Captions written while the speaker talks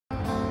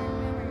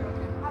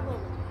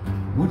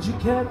Would you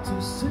care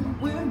to sit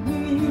with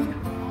me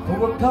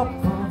for a cup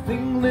of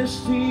English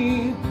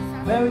tea?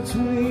 Very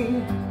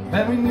sweet,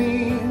 very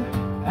neat,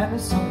 and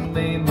it's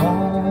Sunday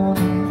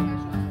morning.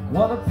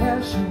 What a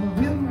pleasure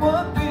it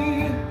would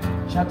be,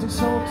 chatting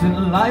so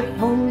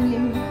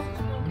delightfully.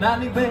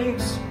 Nanny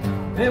bakes,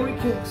 very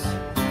cakes,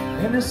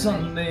 and it's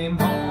Sunday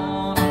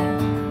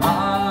morning.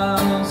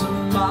 Miles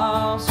and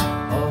miles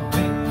of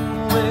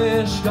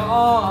English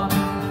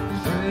garden,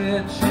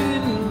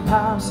 stretching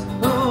past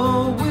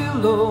the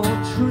willow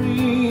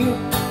tree.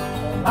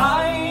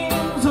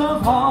 Lines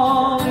of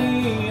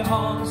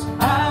hollyhocks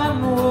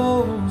and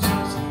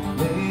roses,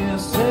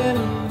 listen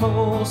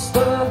most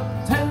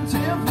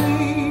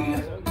attentively.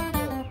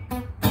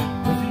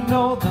 If you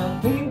know the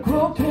game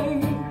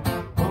croquet,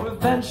 or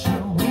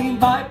adventure we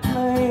might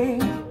play,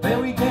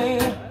 very gay,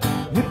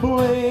 hip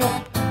away,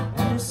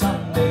 and it's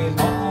Sunday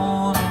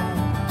morning.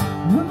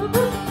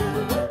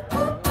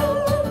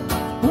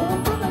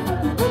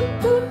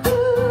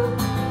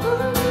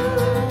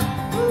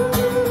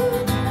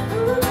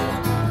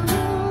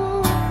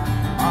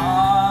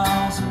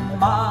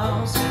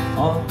 Miles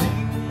of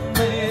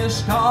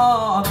English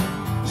garden,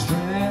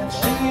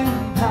 stretching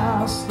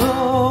past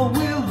the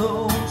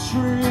willow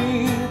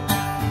tree.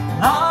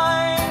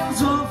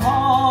 Lines of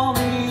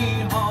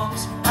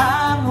hollyhocks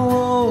and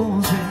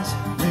roses,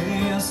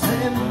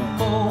 listen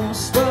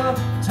most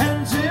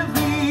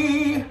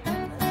attentively.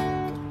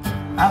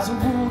 As a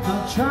rule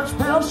the church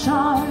bells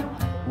chime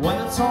when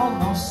it's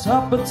almost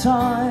supper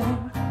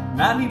time.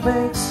 Nanny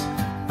bakes,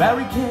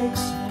 berry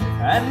cakes,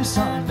 and it's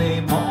Sunday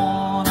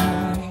morning.